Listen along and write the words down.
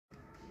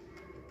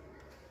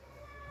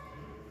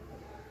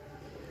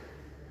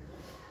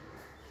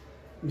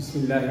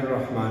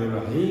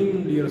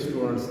Bismillahirrahmanirrahim. Dear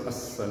students,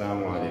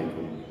 Assalamu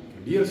alaikum.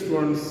 Dear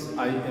students,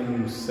 I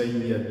am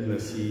Sayyid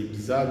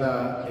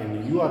NASIBZADA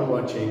and you are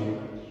watching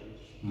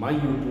my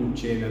YouTube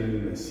channel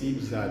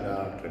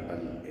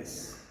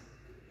NASIBZADASS.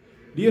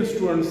 Dear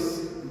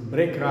students,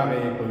 break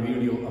rage per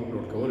video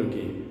upload kawalo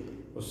ki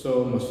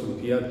uso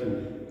masrufiyatu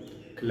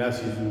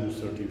classes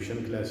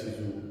certification classes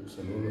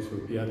sanoo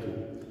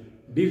masrufiyatu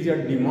these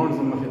are demands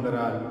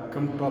mahidara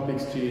come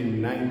topics che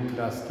 9th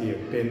class ke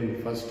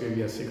 10 first year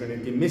ya second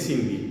year ke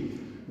missing bi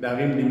da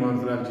game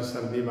demands ra che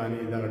sar de bani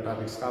da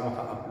topics ka ma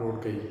upload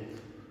kai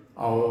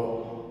aw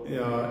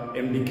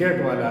MDCAT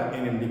wala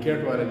MDCAT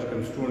wala che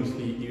come students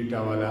ki eta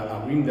wala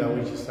awin da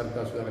which sar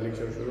ta so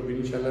lecture shuru bi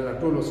inshallah ra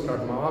tolo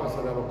start ma wa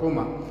sada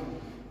koma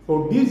for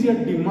this year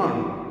demand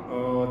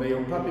the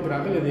your topic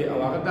ragale de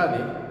awaga da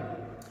de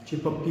che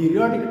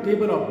periodic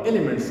table of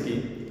elements ki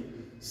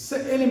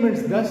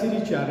elements da siri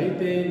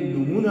charete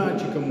numuna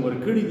chikam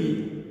workedi di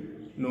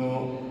no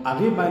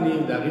age bani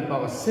da age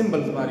power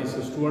symbols bari so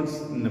students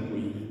na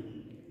pui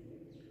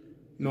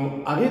no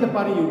age da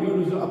pari yo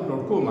videos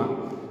upload koma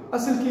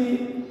asal ki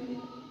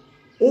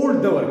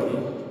old dawar ki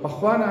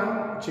pakhwana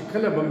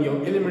chikala bam yo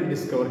element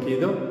discover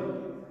kedo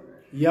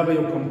ya ba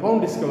yo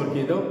compound discover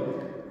kedo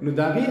no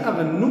da age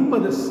aga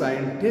number the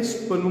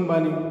scientist panum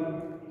bani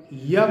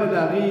ya ba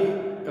da age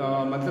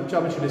matlab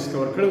cha ba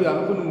discover karo da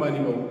age panum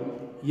bani bo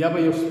या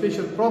यो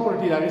special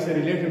property आगे से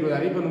रिलेटेड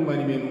वाली बनूं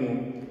बानी बेनू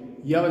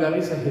या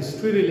आगे से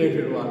history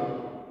related वा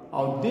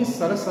और दिस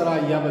सरसरा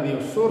या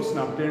बदियो सोर्स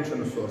ना टेंशन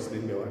सोर्स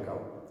दिन में वर्क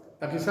आउट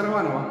ताकि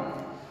सरवान वा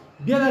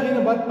बिया आगे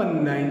ना बात पर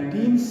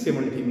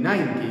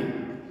 1979 की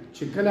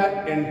चिकला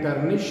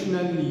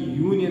international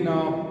union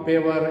of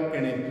pure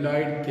and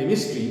applied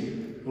chemistry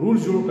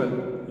rules जोकल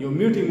यो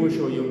मीटिंग हो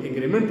शो यो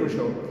एग्रीमेंट हो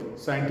show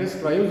scientist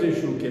trials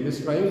issue chemist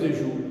trials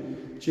issue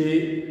चे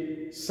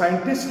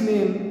साइंटिस्ट ने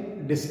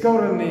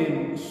discoverer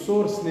name,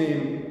 source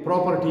name,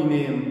 property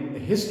name,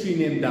 history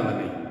name dava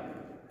nahi.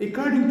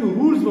 According to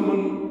rules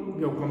woman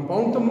yo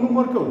compound tam nu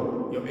workau,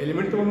 yo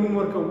element tam nu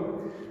workau.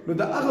 No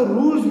the other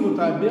rules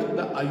mutabiq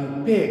the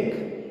IUPAC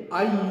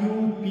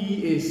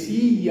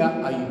ya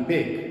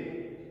IUPAC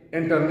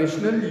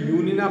International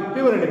Union of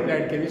Paper and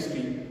Applied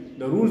Chemistry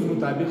the rules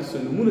mutabiq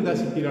sunumuna da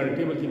periodic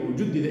table ki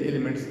mawjud di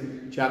elements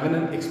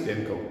chaganan explain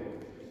ko.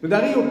 No da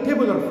yo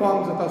tabular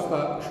forms atasta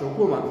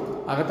shokuma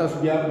agata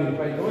subya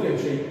verify kawale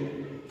shay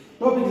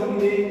topic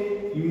zamne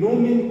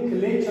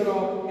nomenclature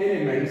of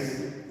elements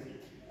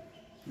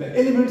the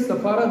elements the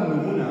para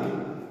numuna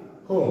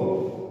ho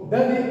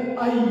that is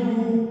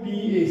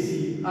IUPAC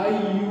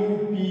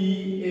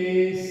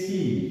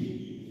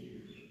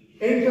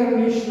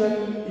International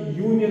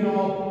Union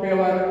of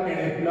Paper and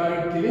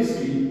Applied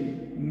Chemistry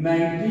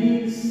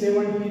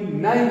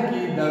 1979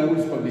 की the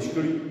rules published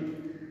करी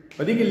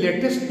पदी के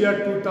latest year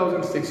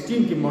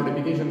 2016 की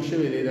मॉडिफिकेशन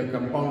शेवे दे the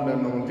compounder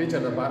nomenclature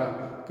the पारा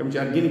कम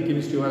organic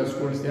chemistry वाला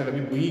स्टूडेंट्स ने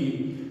अभी बुई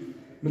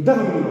मुद्दा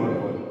हम लोग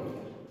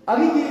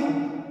आगे के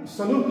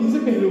सलो पीछे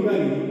पहले होगा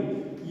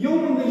यो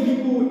नंबर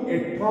लिखो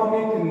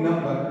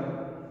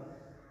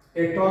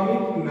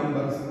एटॉमिक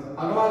नंबर्स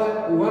अगला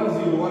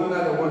 101 ला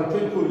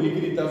 112 को लिख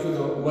दी तासो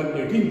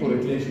 118 को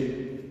रिलेशन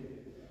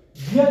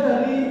दिया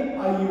दारी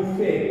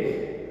IUPAC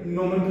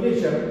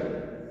nomenclature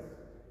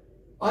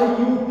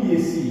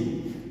IUPAC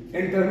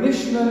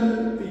International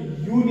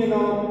Union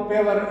of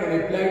Paper and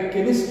Applied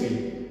Chemistry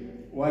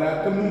वाला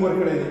कम नंबर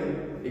करे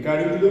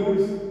according to the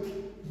rules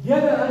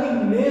यह आगे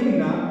नेम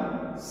ना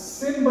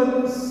सिंबल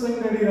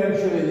संगड़ी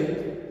राशि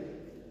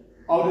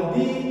और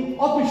दी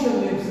ऑफिशियल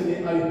नेम से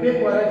IUPAC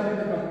वाला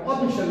जिनका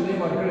ऑफिशियल नेम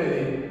और करे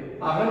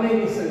आगे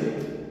नहीं सही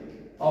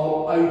और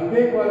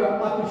IUPAC वाला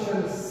ऑफिशियल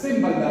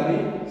सिंबल दारी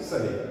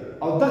सही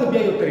और तक भी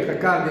एक तरीका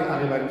कार दे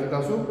आगे बारे में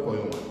बताऊँ कोई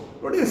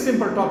What is a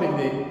simple topic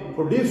there?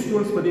 For these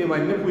students, but they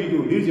might not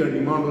do this your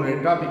demand on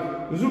a topic.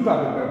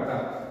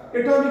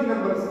 Atomic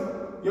numbers.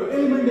 Your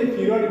element in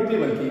periodic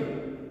table ki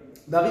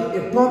that is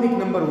atomic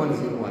number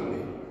 101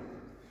 day.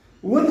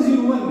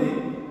 101 day.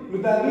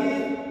 That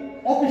is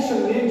official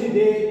name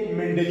today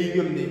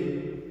Mendelevium day.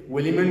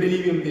 Well,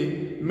 Mendelevium day.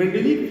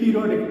 Mendeleev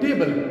periodic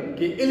table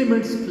ke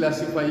elements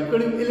classify.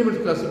 Elements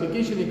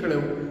classification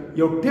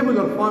your table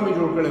or form is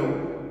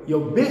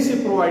your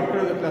basic provide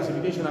the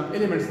classification of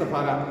elements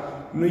tafara.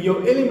 No यो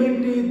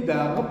एलिमेंट दा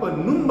अपन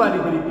नुम बाली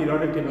बाली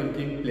periodic table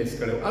की प्लेस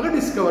करो अगर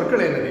डिस्कवर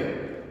करे ना दे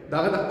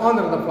दागा दा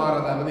ऑनर दा पारा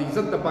दागा दा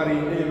इज्जत दा पारी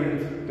एलिमेंट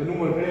द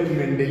नंबर करे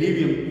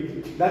मेंडेलिवियम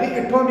दागी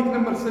एटॉमिक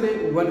नंबर सरे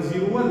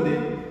 101 दे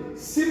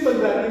सिंबल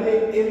दागी दे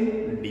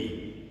MD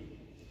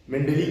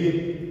मेंडेलिवियम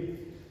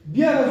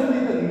बिया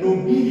रसुली दा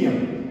नोबिलियम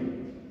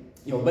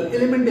यो बल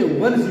एलिमेंट दे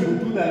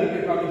 102 दागी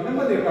एटॉमिक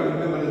नंबर दे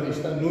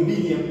रिश्ता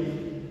नोबिलियम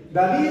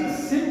दागी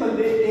सिंबल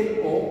दे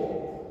NO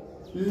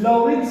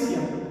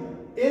लॉरेंसियम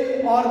L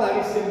और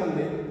दागी सिंबल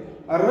दे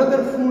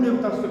रदरफोर्ड हम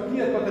तक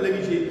क्लियर पता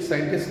लगी छी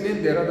साइंटिस्ट ने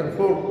दे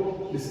रदरफोर्ड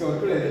डिस्कवर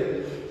करे दे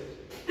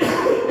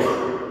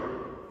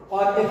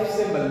और F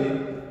सिंबल दे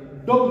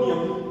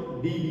डोमियम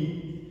DB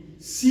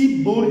C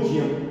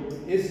बोर्जियम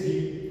SD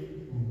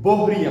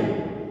बोहरियम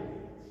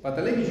पता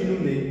लगी छी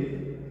नुम दे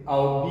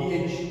और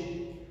BH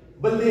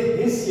बल दे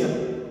हेसियम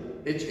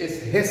HS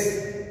हेस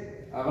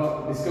आगा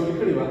डिस्कवरी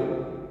करी बा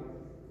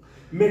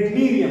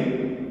मेटनीरियम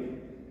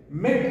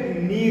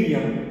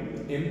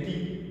MT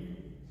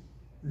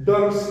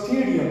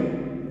डर्मस्टेडियम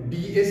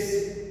DS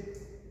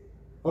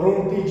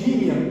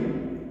रोंटिजीनियम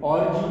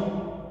RG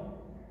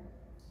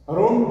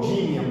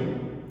रोंजीनियम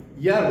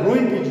या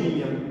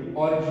रोंटिजीनियम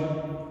RG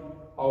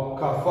और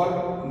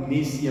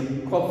कफरनेसियम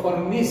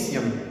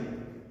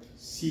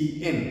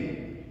CN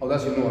और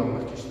that's you know how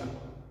much is that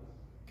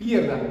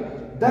clear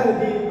that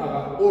is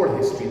our old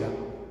history that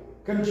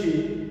country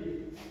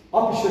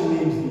official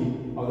names ni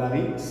or that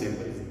is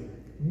simple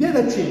the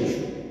other change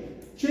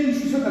to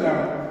sakala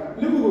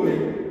look over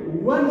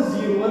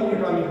 101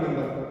 atomic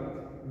number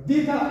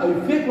data a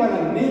fake one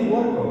name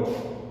work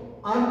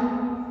on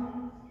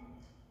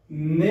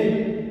nil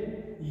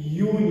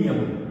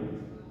union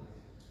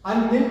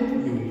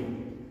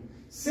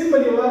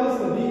symbol was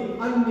the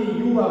anne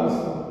u was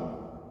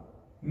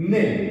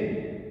nil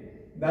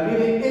that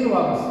is n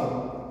was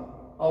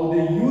or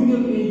the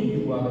union में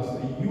U was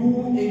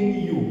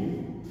UNU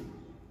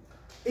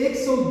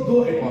 102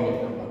 atomic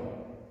number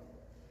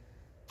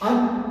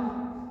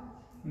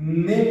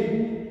unnamed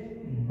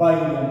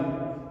binomial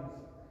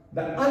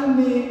the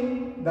unnamed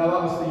that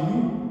was the U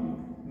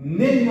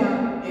named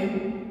N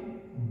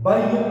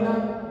binomial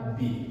B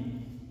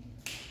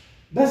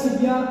that's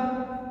the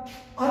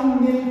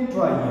unnamed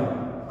triangle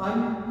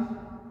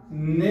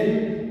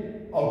unnamed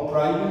or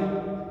triangle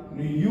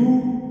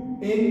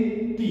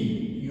UNT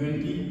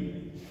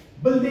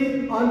बल्कि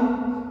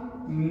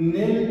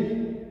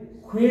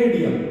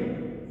अननेलक्वेडियम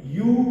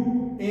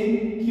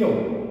UNQ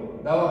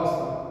दावा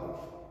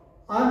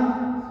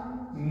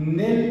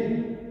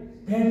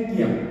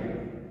अननेलपेंटियम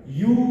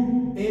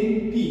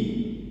UNP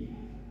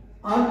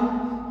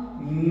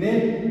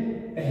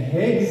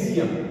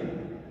अननेलहेक्सियम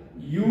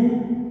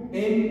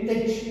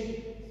UNH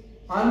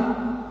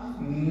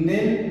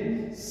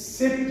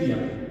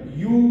अननेलसेप्टियम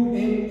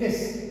UNS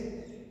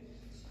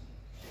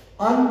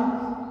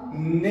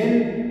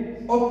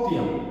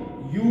Optium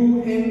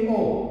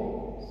UNO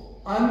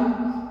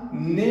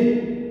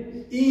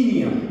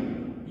Unnailenium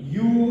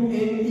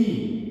UNE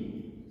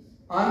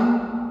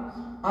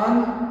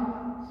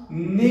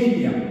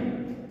Unnalium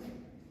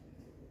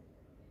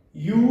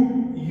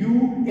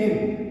UUN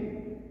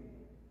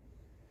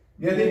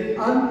there is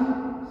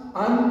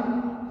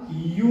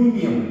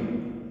ununium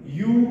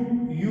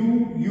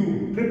UUU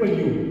triple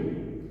U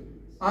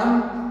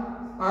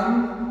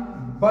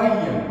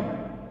unbium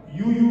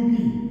UUB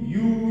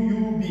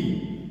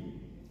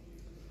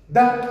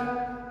that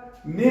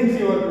names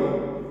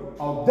your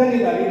of the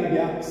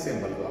India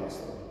symbol was.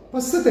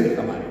 Pasatari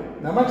Kamari.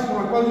 Namax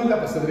Makalilla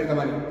Pasatari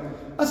Kamari.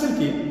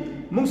 Asalki,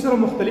 Mungsara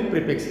Mukhtalif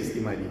prefix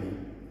istimali.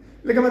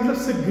 Like a matlab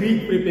se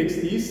Greek prefix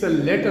is, a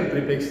Latin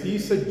prefix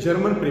is, a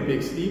German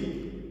prefix is,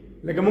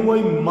 like a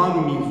Mongoi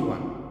man means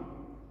one.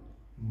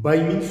 Bi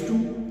means two,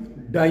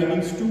 di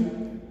means two,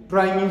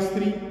 tri means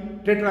three,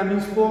 tetra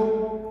means four.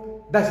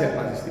 That's your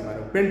pass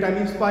istimali. Penta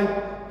means 5,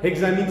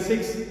 hexa means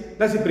 6,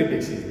 that's the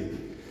prefix.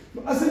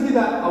 Asal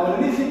kita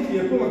awalnya sih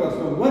dia pun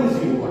mengatakan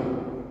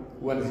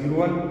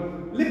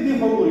 101. Let me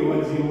how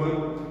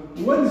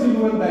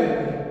 101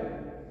 directly.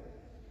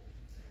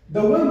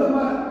 The one that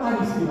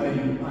an is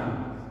divided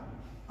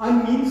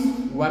an means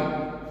 1.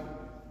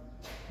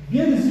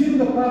 Biar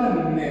zero the para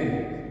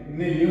nel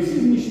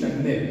yosis nicht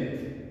nel.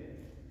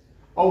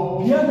 Or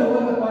biar the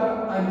one that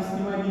para an is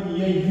divided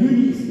ya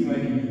uni is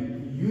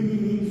divided. Uni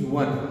means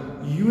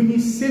 1.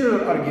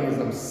 Unicellular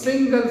organism,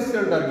 single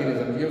celled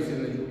organism. Yosis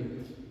नहीं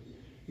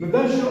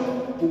Nudasho,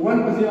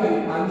 one base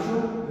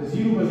ansho, the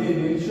 0 base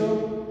nilsho,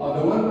 or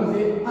the 1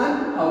 base an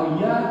or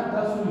ya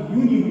tasu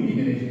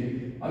uni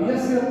energy. Or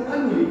yes,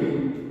 unwilling.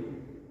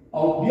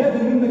 Or bia the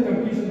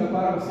completion the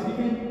power of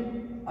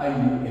silicon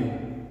IUN.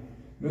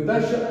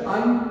 Nudasho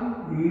un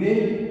nil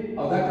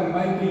or that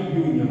combined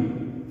union.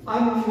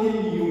 Unnil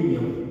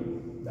union.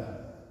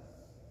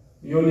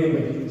 Your name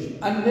is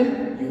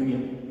unnil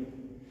union.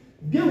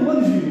 Bia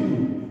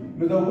 102.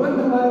 No the 1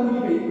 the power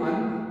will be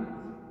un.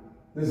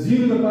 The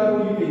 0 the power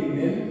will be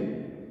nil,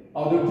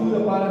 or the 2 the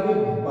power will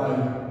be bi.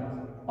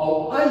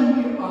 Or I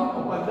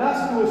or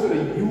last two is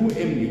UM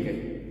लिखे.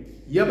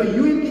 या बा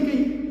UM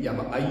लिखे या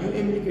बा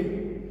IUM लिखे.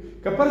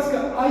 कपरस का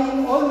I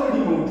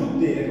already मौजूद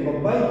है, कब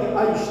बाई के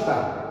I स्टा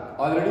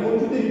already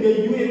मौजूद है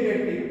लिखे UM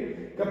करते.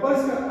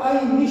 कपरस का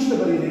I निश्चित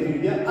बने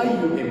लिखे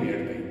IUM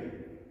करते.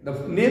 The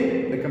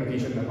name, the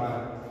completion the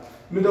power.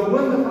 With the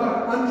 1 the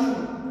power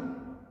unsure,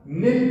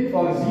 nil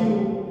for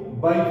 0,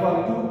 by for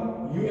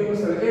 2, UM is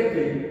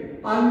करते.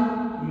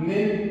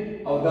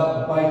 Unnil or the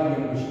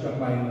binomial which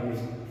combine it.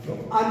 So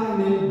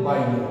unnil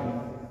binomial.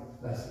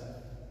 That's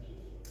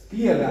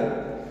clear that.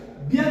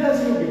 Bia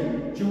that's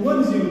okay.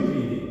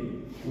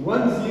 103.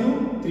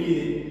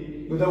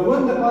 103. So the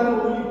 1 the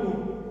power only put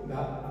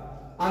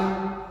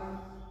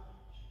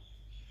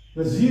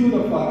the 0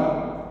 the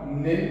power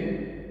nil,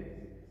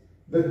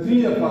 the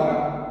 3 the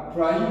power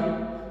try.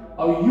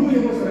 Our U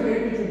was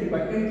related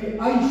by NT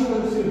I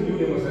should say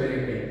U was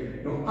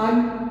related. No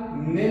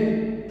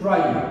unnil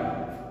try.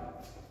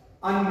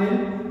 unnil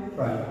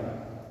triangle.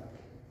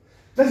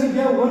 داسې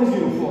بیا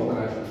 104 ته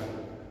راشي.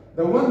 د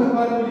 1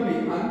 لپاره ولیکئ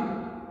ان،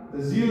 د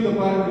 0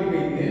 لپاره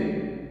ولیکئ نل،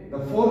 د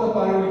 4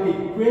 لپاره ولیکئ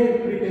کویډ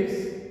پریفکس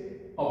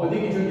او په دې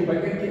کې چې په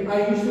کې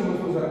آی نشته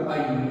نو سره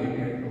آی نه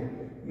کېږي.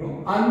 نو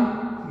ان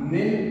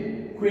نل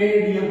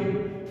کویډیم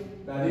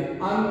دا دی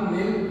ان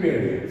نل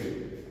کویډیم.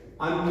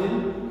 ان نل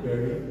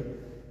کویډیم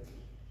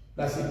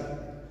داسې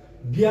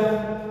بیا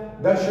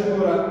دا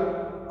شګورا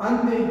ان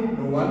دی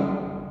نو 1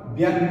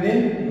 بیا نل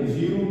نو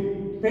 0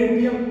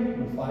 پنډیم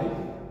نو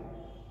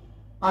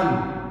 5 ان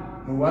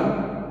نو 1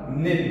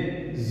 nil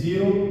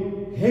 0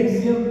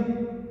 hexium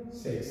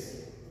 6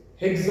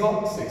 hexa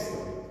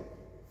 6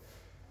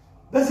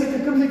 داسې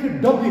کوم ځای کې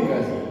ډبلینګ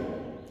راځي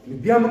نو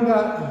بیا موږ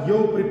یو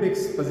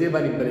پریفکس په ځای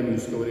باندې بل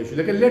یوز کولی شو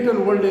لکه لیټر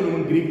ورډ دی نو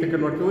موږ ګریک ته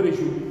کنورټ کولی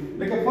شو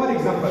لکه فار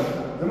ایگزامپل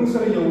زموږ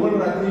سره یو ورډ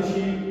راتلی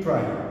شي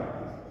ټرای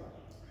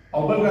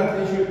او بل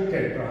راتلی شي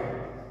ټیټرا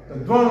د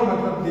دواړو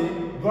مطلب دی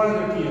دواړه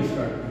د ټي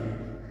سټارټ کېږي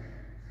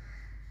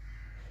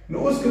نو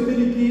اوس کته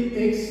لیکي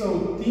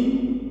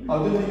 103 او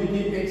دلته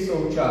لیکي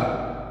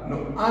 104 no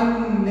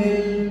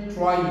unnil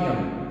trium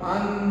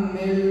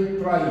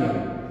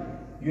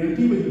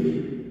unity baliki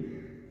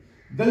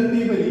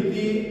dalti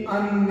baliki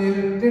unnil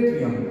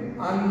tetrium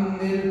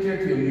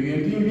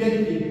unity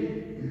baliki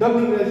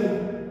double razi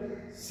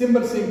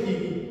symbol same ki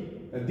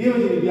dev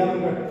je bya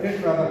ma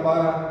tetra da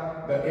para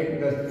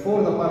the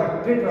 4 da para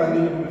tetra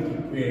ne baliki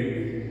quaid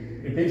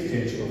prefix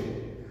change ko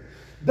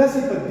das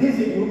pa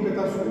deze ki hum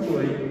kata su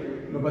chori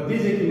no pa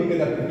deze ki manga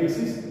da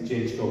prefixes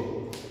change ko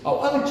او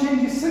هغه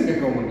changes څنګه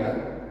کومه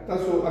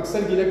تاسو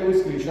اکثر ګیله کوئ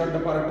سکرین شاٹ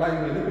لپاره ټایم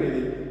نه پرې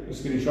دی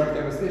سکرین شاٹ کې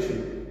اخیستی شئ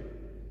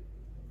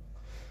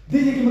دې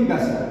کې موږ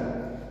داسې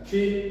چې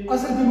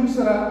اصل کې موږ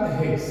سره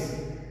هیکس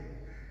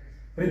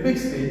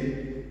پریفکس دی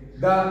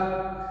دا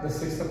د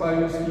 6 لپاره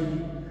یوز کېږي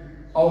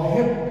او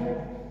هیپ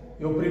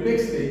یو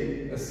پریفکس دی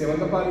د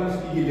 7 لپاره یوز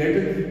کېږي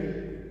لیټر دی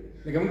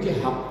لکه موږ چې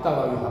هفته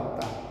وایو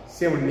هفته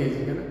 7 ډیز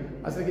که نه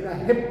اصل کې دا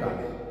هیپټا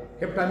دی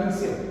هیپټا مین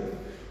 7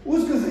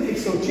 اوس که زه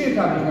 106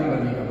 تاریخ نمبر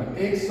لیکم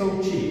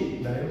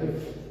 106 دا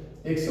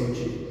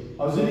 106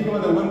 او زه لیکم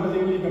د 1 په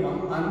ځای ولیکم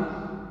ان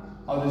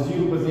او د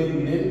 0 په ځای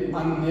نل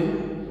ان نل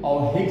او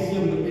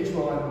هیکسیم نو اچ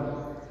په وانه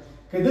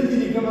که دلته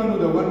لیکم نو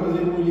د 1 په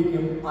ځای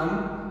ولیکم ان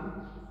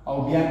او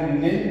بیا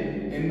نل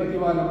ان په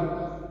وانه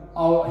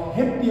او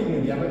هیپټیم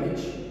نو بیا به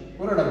اچ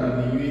ورته ډبل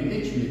دی یو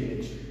اچ وی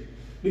اچ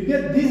بیا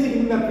دې ځای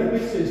موږ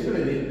پریفکس چینج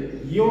کړی دی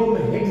یو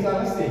هیکسا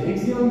راستي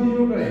هیکسیم دی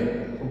نو کړی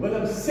او بل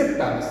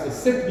سیپټا راستي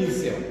سیپ وی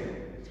 7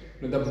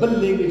 نو د بل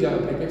لینګویج هغه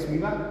پریفکس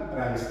موږ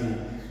راوستي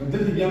نو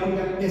دلته بیا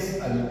موږ اس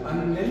ال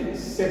انل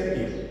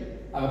سیپټیم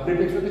هغه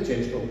پریفکس ورته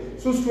چینج کوو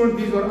سو سټوډنټ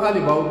دیز ور آل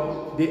اباؤٹ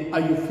د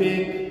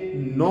IUPAC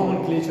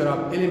nomenclature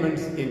of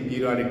elements in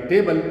periodic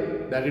table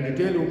دا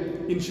ډیټیل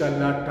ان شاء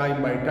الله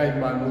ټایم بای ټایم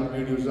باندې نور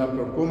ویډیوز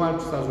اپلوډ کوم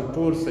تاسو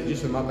ټول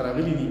سجیشن ماته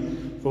راغلي دي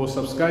خو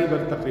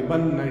سبسکرایبر تقریبا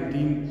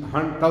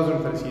 19000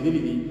 ته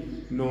رسیدلی دي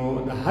نو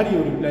د هر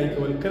یو ریپلای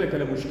کول کله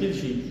کله مشکل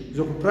شي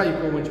زه خو ټرای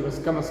کوم چې بس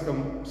کم از کم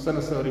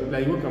سره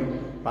ریپلای وکم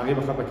هغه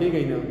به خپه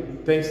کېږي نه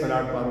تھینکس ا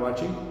لاټ فار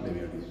واچینګ